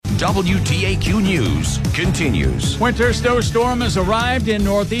WTAQ News continues. Winter snowstorm has arrived in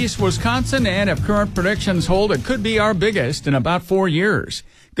northeast Wisconsin, and if current predictions hold, it could be our biggest in about 4 years.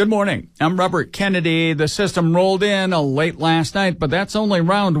 Good morning. I'm Robert Kennedy. The system rolled in late last night, but that's only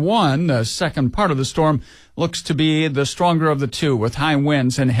round one. The second part of the storm looks to be the stronger of the two, with high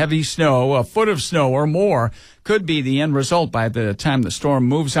winds and heavy snow. A foot of snow or more could be the end result by the time the storm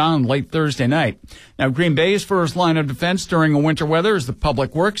moves on late Thursday night. Now, Green Bay's first line of defense during winter weather is the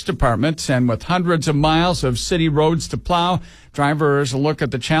Public Works Department, and with hundreds of miles of city roads to plow, drivers look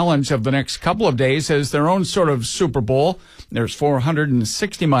at the challenge of the next couple of days as their own sort of Super Bowl. There's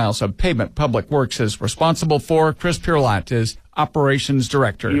 460 miles of pavement Public Works is responsible for. Chris Pirlot is operations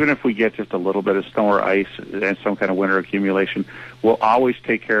director. Even if we get just a little bit of snow or ice and some kind of winter accumulation, we'll always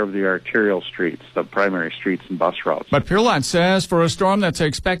take care of the arterial streets, the primary streets and bus routes. But Pirlot says for a storm that's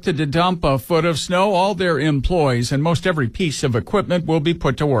expected to dump a foot of snow, all their employees and most every piece of equipment will be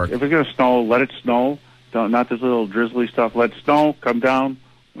put to work. If it's going to snow, let it snow. Not this little drizzly stuff. Let it snow, come down,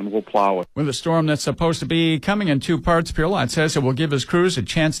 and we'll plow it. With a storm that's supposed to be coming in two parts, Pirlot says it will give his crews a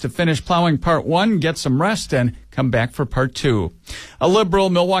chance to finish plowing part one, get some rest, and come back for part two. A liberal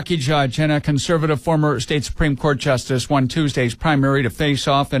Milwaukee judge and a conservative former state Supreme Court justice won Tuesday's primary to face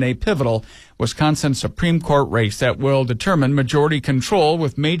off in a pivotal Wisconsin Supreme Court race that will determine majority control,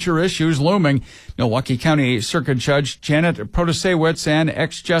 with major issues looming. Milwaukee County Circuit Judge Janet Protasiewicz and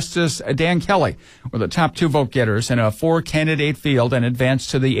ex-Justice Dan Kelly were the top two vote getters in a four-candidate field and advanced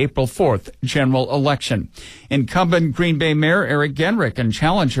to the April 4th general election. Incumbent Green Bay Mayor Eric Genrich and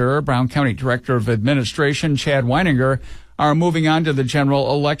challenger Brown County Director of Administration Chad Weininger are moving on to the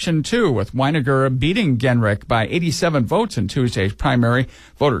general election, too, with Weininger beating Genrich by 87 votes in Tuesday's primary.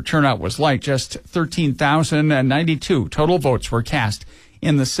 Voter turnout was light. Just 13,092 total votes were cast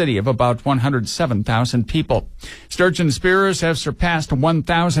in the city of about 107,000 people. Sturgeon spears have surpassed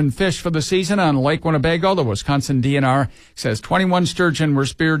 1,000 fish for the season on Lake Winnebago. The Wisconsin DNR says 21 sturgeon were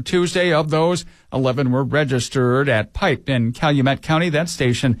speared Tuesday. Of those, 11 were registered at Pipe in Calumet County. That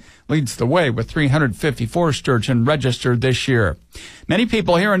station leads the way with 354 sturgeon registered this year. Many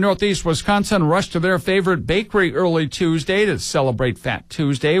people here in northeast Wisconsin rushed to their favorite bakery early Tuesday to celebrate Fat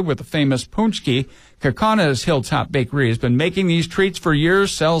Tuesday with the famous Punchki. Kaukauna Hilltop Bakery has been making these treats for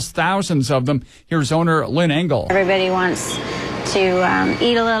years, sells thousands of them. Here's owner Lynn Engel. Everybody wants to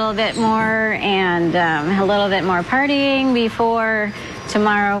eat a little bit more and a little bit more partying before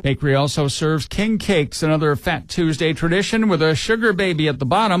tomorrow. Bakery also serves king cakes, another Fat Tuesday tradition with a sugar baby at the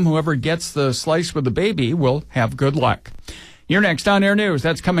bottom. Whoever gets the slice with the baby will have good luck. You're next on Air News.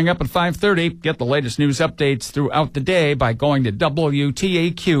 That's coming up at 5:30. Get the latest news updates throughout the day by going to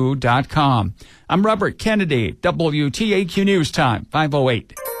WTAQ.com. I'm Robert Kennedy, WTAQ News Time,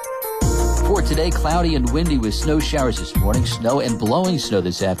 5:08. For today, cloudy and windy with snow showers this morning, snow and blowing snow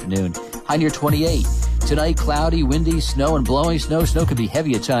this afternoon, high near 28. Tonight, cloudy, windy, snow and blowing snow. Snow could be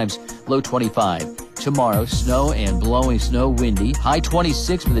heavy at times, low 25. Tomorrow, snow and blowing snow, windy, high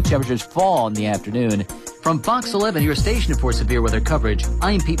 26, but the temperatures fall in the afternoon. From Fox 11, your station for severe weather coverage,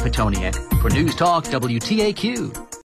 I'm Pete Petoniak for News Talk WTAQ.